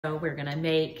So we're gonna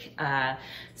make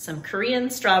some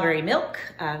Korean strawberry milk.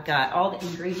 I've got all the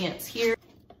ingredients here.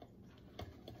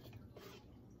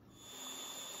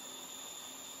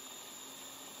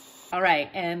 All right,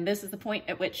 and this is the point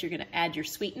at which you're gonna add your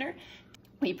sweetener.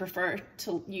 We prefer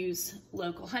to use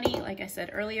local honey, like I said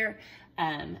earlier,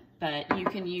 but you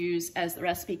can use, as the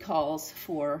recipe calls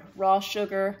for, raw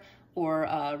sugar or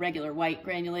regular white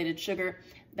granulated sugar.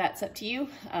 That's up to you.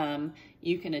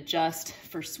 You can adjust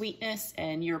for sweetness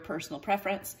and your personal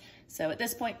preference. So at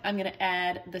this point, I'm gonna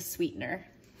add the sweetener.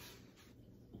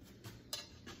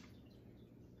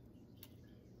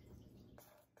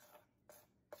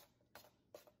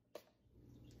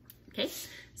 Okay,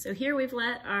 so here we've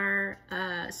let our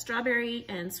strawberry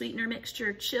and sweetener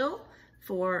mixture chill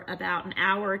for about an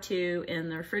hour or two in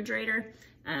the refrigerator.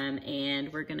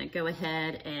 And we're gonna go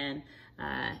ahead and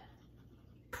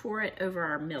pour it over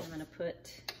our milk. I'm gonna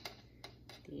put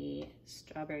the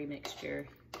strawberry mixture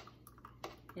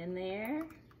in there.